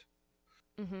that.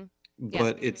 Mm-hmm. Yeah.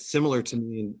 But it's similar to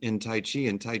me in Tai Chi.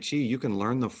 In Tai Chi, you can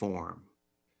learn the form,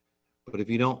 but if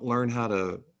you don't learn how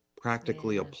to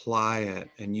practically Yeah. apply it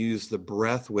and use the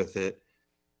breath with it,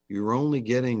 you're only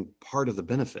getting part of the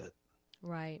benefit.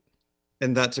 Right.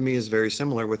 And that to me is very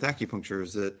similar with acupuncture,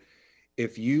 is that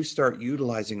if you start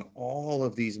utilizing all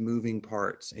of these moving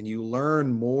parts and you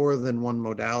learn more than one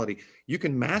modality, you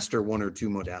can master one or two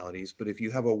modalities. But if you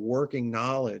have a working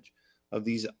knowledge of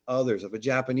these others, of a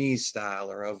Japanese style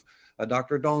or of a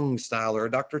Dr. Dong style or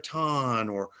a Dr. Tan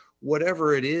or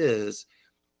whatever it is,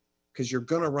 because you're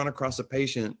going to run across a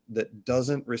patient that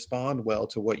doesn't respond well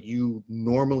to what you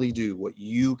normally do, what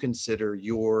you consider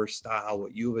your style,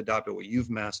 what you've adopted, what you've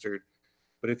mastered.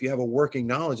 But if you have a working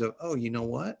knowledge of, oh, you know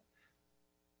what?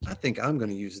 I think I'm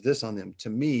going to use this on them. To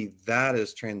me, that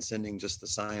is transcending just the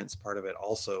science part of it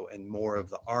also, and more of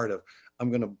the art of, I'm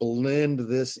going to blend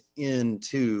this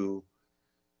into,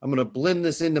 I'm going to blend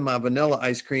this into my vanilla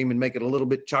ice cream and make it a little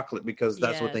bit chocolate because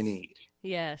that's what they Yes. need.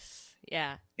 Yes.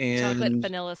 Yeah. Chocolate And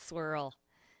vanilla swirl.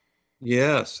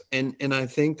 yes, and I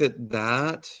think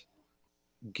that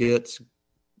gets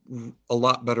a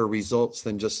lot better results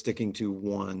than just sticking to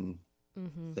one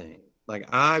Mm-hmm. thing. Like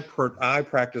I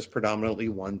practice predominantly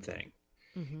one thing.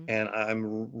 Mm-hmm. And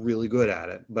I'm really good at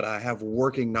it, but I have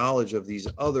working knowledge of these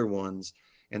other ones,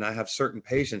 and I have certain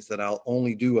patients that I'll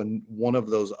only do one of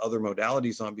those other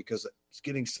modalities on because it's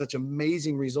getting such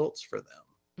amazing results for them.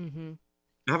 Mm-hmm.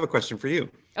 I have a question for you.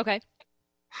 Okay.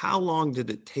 How long did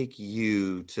it take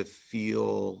you to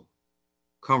feel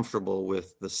comfortable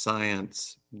with the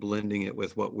science, blending it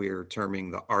with what we're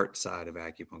terming the art side of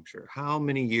acupuncture? How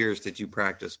many years did you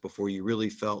practice before you really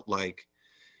felt like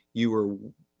you were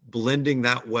blending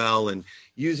that well and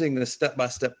using the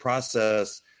step-by-step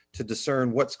process to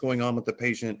discern what's going on with the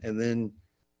patient and then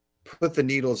put the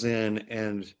needles in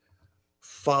and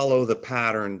follow the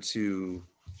pattern to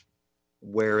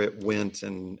where it went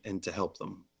and to help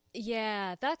them?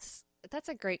 Yeah, that's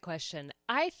a great question.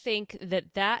 I think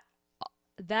that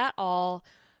all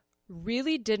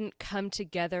really didn't come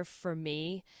together for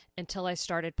me until I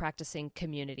started practicing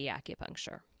community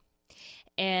acupuncture.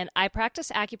 And I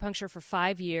practiced acupuncture for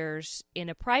 5 years in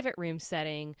a private room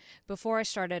setting before I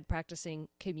started practicing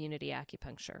community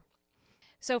acupuncture.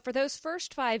 So for those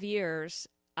first 5 years,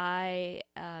 I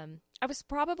was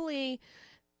probably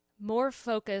more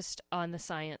focused on the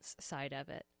science side of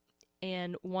it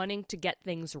and wanting to get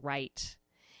things right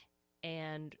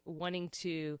and wanting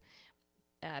to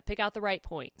pick out the right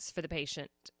points for the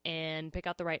patient and pick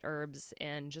out the right herbs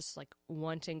and just like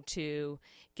wanting to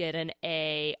get an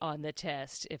A on the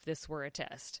test if this were a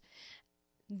test.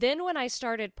 Then when I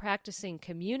started practicing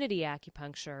community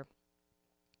acupuncture,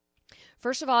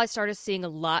 first of all, I started seeing a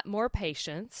lot more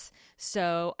patients.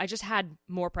 So I just had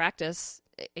more practice,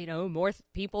 more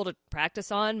people to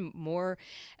practice on, more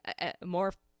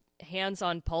hands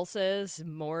on pulses,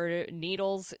 more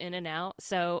needles in and out.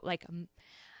 So like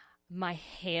my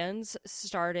hands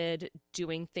started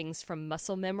doing things from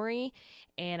muscle memory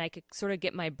and I could sort of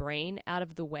get my brain out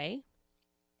of the way.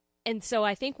 And so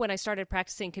I think when I started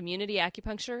practicing community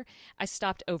acupuncture, I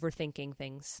stopped overthinking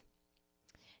things.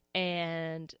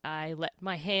 And I let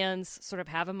my hands sort of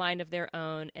have a mind of their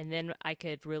own. And then I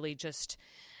could really just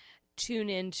tune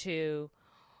into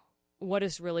what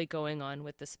is really going on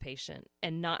with this patient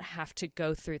and not have to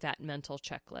go through that mental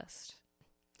checklist.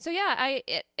 So yeah,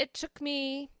 it took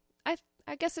me,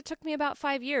 I guess it took me about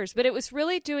 5 years, but it was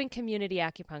really doing community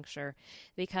acupuncture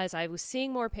because I was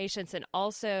seeing more patients, and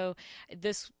also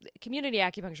this community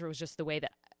acupuncture was just the way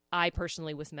that I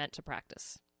personally was meant to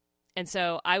practice. And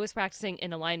so I was practicing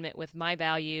in alignment with my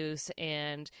values,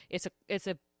 and it's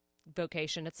a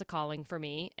vocation, it's a calling for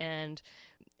me, and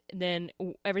then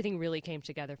everything really came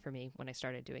together for me when I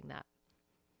started doing that.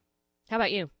 How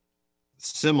about you?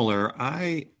 Similar.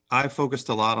 I focused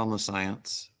a lot on the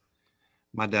science.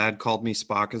 My dad called me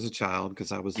Spock as a child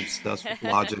because I was obsessed with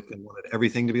logic and wanted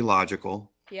everything to be logical.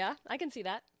 Yeah, I can see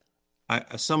that.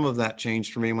 Some of that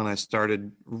changed for me when I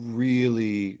started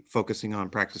really focusing on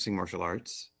practicing martial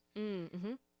arts.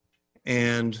 Mm-hmm.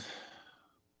 And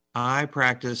I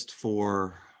practiced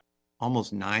for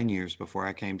almost 9 years before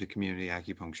I came to community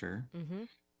acupuncture. Mm-hmm.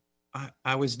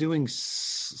 I was doing,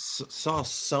 saw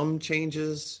some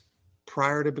changes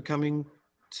prior to becoming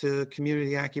to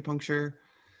community acupuncture.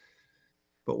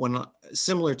 But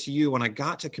similar to you, when I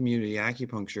got to community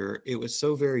acupuncture, it was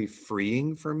so very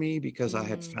freeing for me because I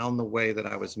had found the way that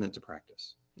I was meant to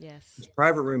practice. Yes.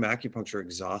 Private room acupuncture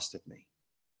exhausted me.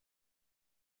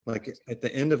 Like at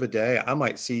the end of a day, I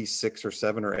might see 6 or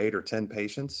 7 or 8 or 10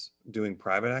 patients doing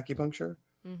private acupuncture,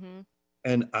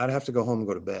 and I'd have to go home and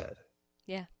go to bed.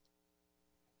 Yeah.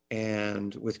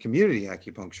 And with community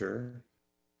acupuncture,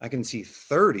 I can see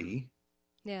 30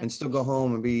 and still go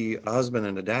home and be a husband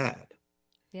and a dad.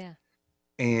 Yeah.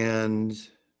 And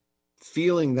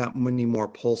feeling that many more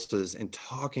pulses and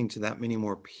talking to that many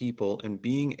more people and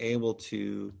being able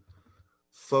to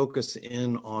focus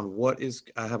in on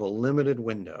I have a limited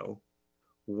window.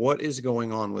 What is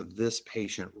going on with this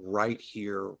patient right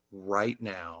here, right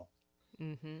now?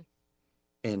 Mm-hmm.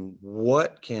 And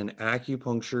what can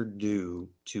acupuncture do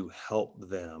to help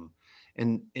them?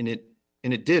 And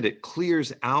it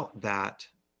clears out that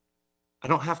I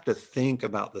don't have to think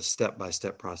about the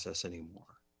step-by-step process anymore.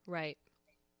 Right.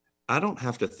 I don't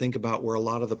have to think about where a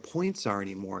lot of the points are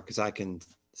anymore because I can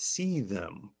see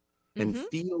them and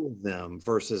feel them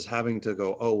versus having to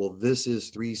go, oh, well, this is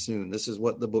 3 soon. This is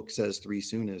what the book says 3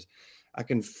 soon is. I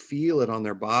can feel it on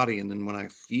their body. And then when I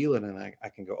feel it, and I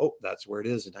can go, oh, that's where it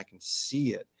is. And I can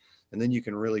see it. And then you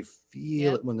can really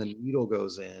feel it when the needle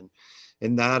goes in.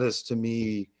 And that is, to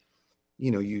me,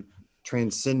 you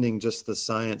transcending just the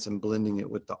science and blending it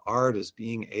with the art is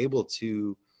being able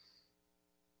to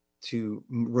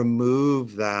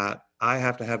remove that. I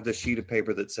have to have this sheet of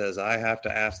paper that says I have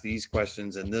to ask these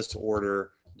questions in this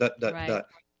order.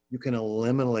 You can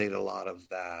eliminate a lot of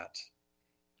that.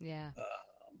 Yeah.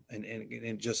 And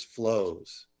it just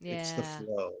flows. Yeah. It's the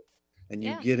flow. And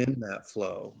you get in that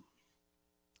flow.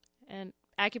 And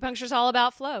acupuncture is all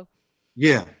about flow.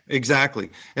 Yeah, exactly.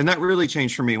 And that really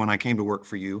changed for me when I came to work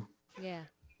for you. Yeah.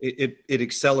 It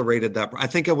accelerated that. I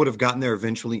think I would have gotten there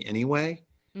eventually anyway.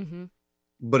 Mm-hmm.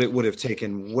 But it would have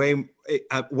taken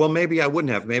maybe I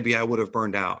wouldn't have. Maybe I would have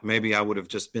burned out. Maybe I would have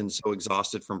just been so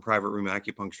exhausted from private room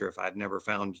acupuncture if I'd never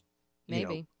found,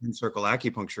 in-circle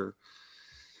acupuncture.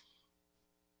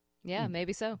 Yeah,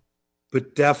 maybe so.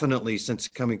 But definitely since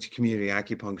coming to community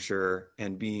acupuncture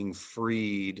and being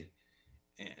freed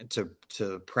and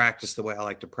to practice the way I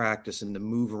like to practice and to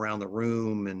move around the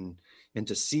room and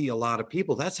to see a lot of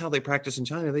people. That's how they practice in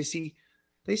China. They see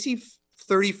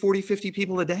 30, 40, 50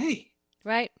 people a day.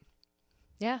 Right.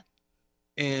 Yeah.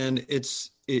 And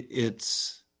it's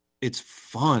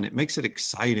fun. It makes it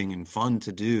exciting and fun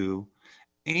to do.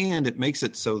 And it makes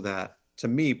it so that, to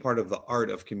me, part of the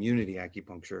art of community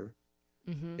acupuncture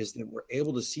is that we're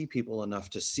able to see people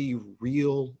enough to see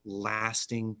real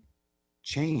lasting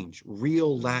change,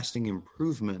 real lasting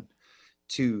improvement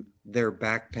to their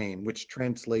back pain, which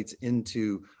translates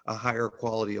into a higher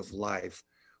quality of life,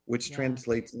 which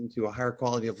translates into a higher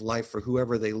quality of life for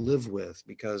whoever they live with,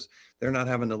 because they're not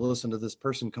having to listen to this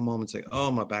person come home and say,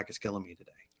 oh, my back is killing me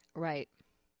today. Right.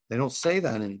 They don't say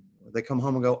that anymore. They come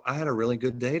home and go, I had a really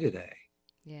good day today.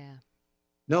 Yeah.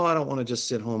 No, I don't want to just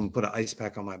sit home and put an ice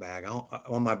pack on my back. I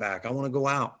want to go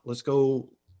out. Let's go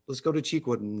to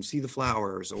Cheekwood and see the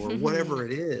flowers or whatever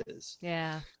it is.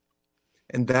 Yeah.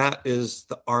 And that is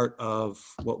the art of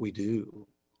what we do.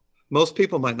 Most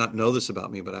people might not know this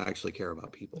about me, but I actually care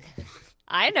about people.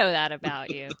 I know that about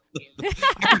you.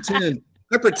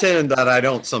 I pretend that I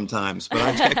don't sometimes,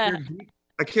 but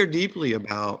I care deeply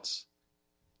about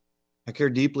I care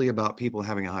deeply about people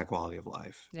having a high quality of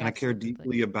life. Yeah, And I care absolutely.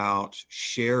 deeply about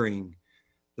sharing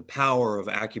the power of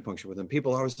acupuncture with them.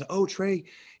 People always say, "Oh, Trey,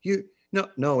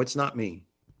 no, it's not me.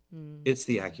 Mm, It's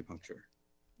the acupuncture."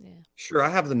 yeah. Sure, I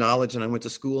have the knowledge and I went to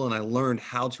school and I learned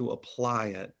how to apply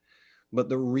it. But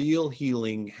the real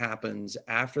healing happens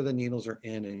after the needles are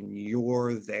in and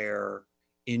you're there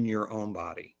in your own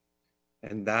body.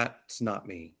 And that's not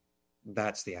me.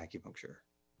 That's the acupuncture.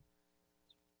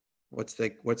 What's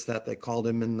that they called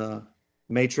him in the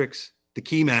Matrix? The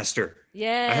key master. I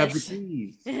have the Yes.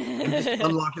 keys. I'm just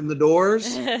unlocking the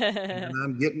doors and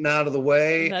I'm getting out of the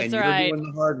way That's and you're right. doing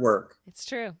the hard work. It's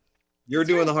true. You're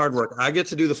doing the hard work. I get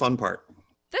to do the fun part.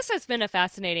 This has been a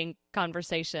fascinating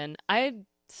conversation. I'm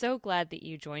so glad that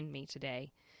you joined me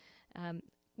today. Um,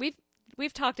 we've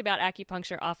we've talked about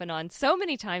acupuncture off and on so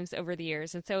many times over the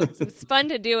years, and so it's fun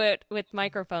to do it with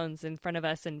microphones in front of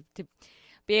us and to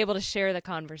be able to share the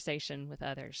conversation with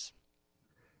others.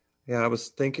 Yeah, I was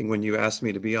thinking when you asked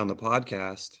me to be on the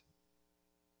podcast,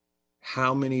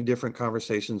 how many different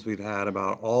conversations we've had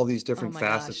about all these Oh different my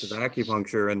facets of gosh.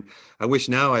 acupuncture. And I wish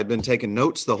now I'd been taking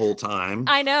notes the whole time.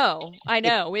 I know. I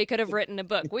know. We could have written a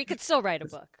book. We could still write a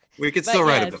book. We could But still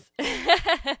write a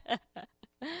yes. book.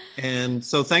 And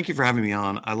so thank you for having me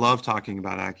on. I love talking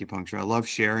about acupuncture. I love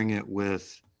sharing it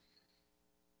with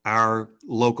our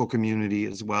local community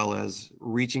as well as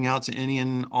reaching out to any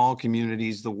and all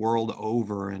communities the world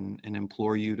over and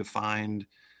implore you to find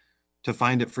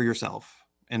it for yourself.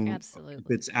 And if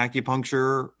Absolutely. it's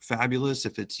acupuncture, fabulous.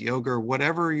 If it's yoga,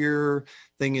 whatever your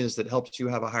thing is that helps you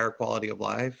have a higher quality of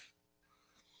life,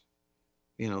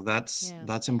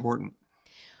 that's important.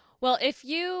 Well, if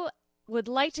you would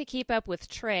like to keep up with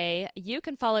Trey, you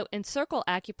can follow Encircle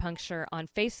Acupuncture on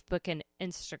Facebook and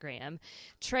Instagram.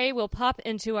 Trey will pop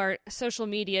into our social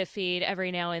media feed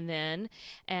every now and then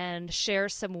and share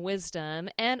some wisdom,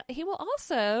 and he will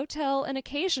also tell an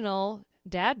occasional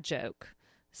dad joke.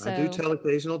 I do So, tell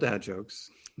occasional dad jokes.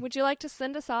 would you like to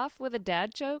send us off with a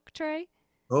dad joke, Trey?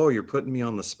 Oh, you're putting me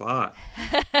on the spot.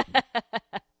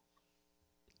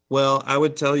 Well, I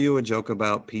would tell you a joke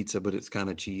about pizza, but it's kind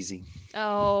of cheesy.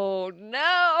 Oh,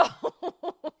 no.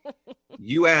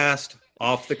 You asked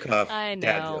off the cuff, I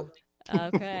dad know.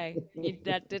 joke. Okay.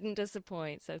 That didn't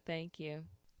disappoint, so thank you.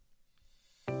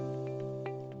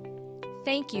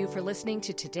 Thank you for listening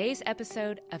to today's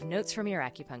episode of Notes from Your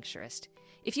Acupuncturist.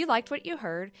 If you liked what you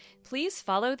heard, please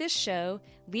follow this show,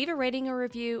 leave a rating or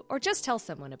review, or just tell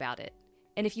someone about it.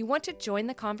 And if you want to join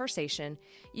the conversation,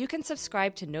 you can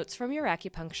subscribe to Notes from Your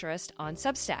Acupuncturist on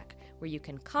Substack, where you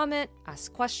can comment,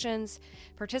 ask questions,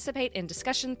 participate in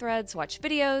discussion threads, watch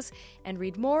videos, and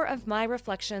read more of my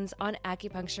reflections on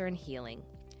acupuncture and healing.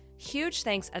 Huge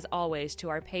thanks, as always, to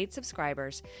our paid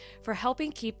subscribers for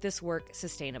helping keep this work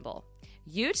sustainable.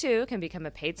 You too can become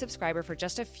a paid subscriber for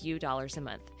just a few dollars a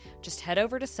month. Just head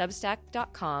over to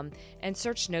substack.com and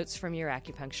search Notes from Your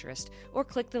Acupuncturist, or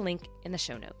click the link in the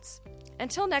show notes.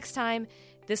 Until next time,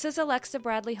 this is Alexa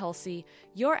Bradley Hulsey,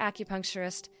 your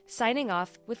acupuncturist, signing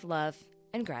off with love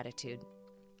and gratitude.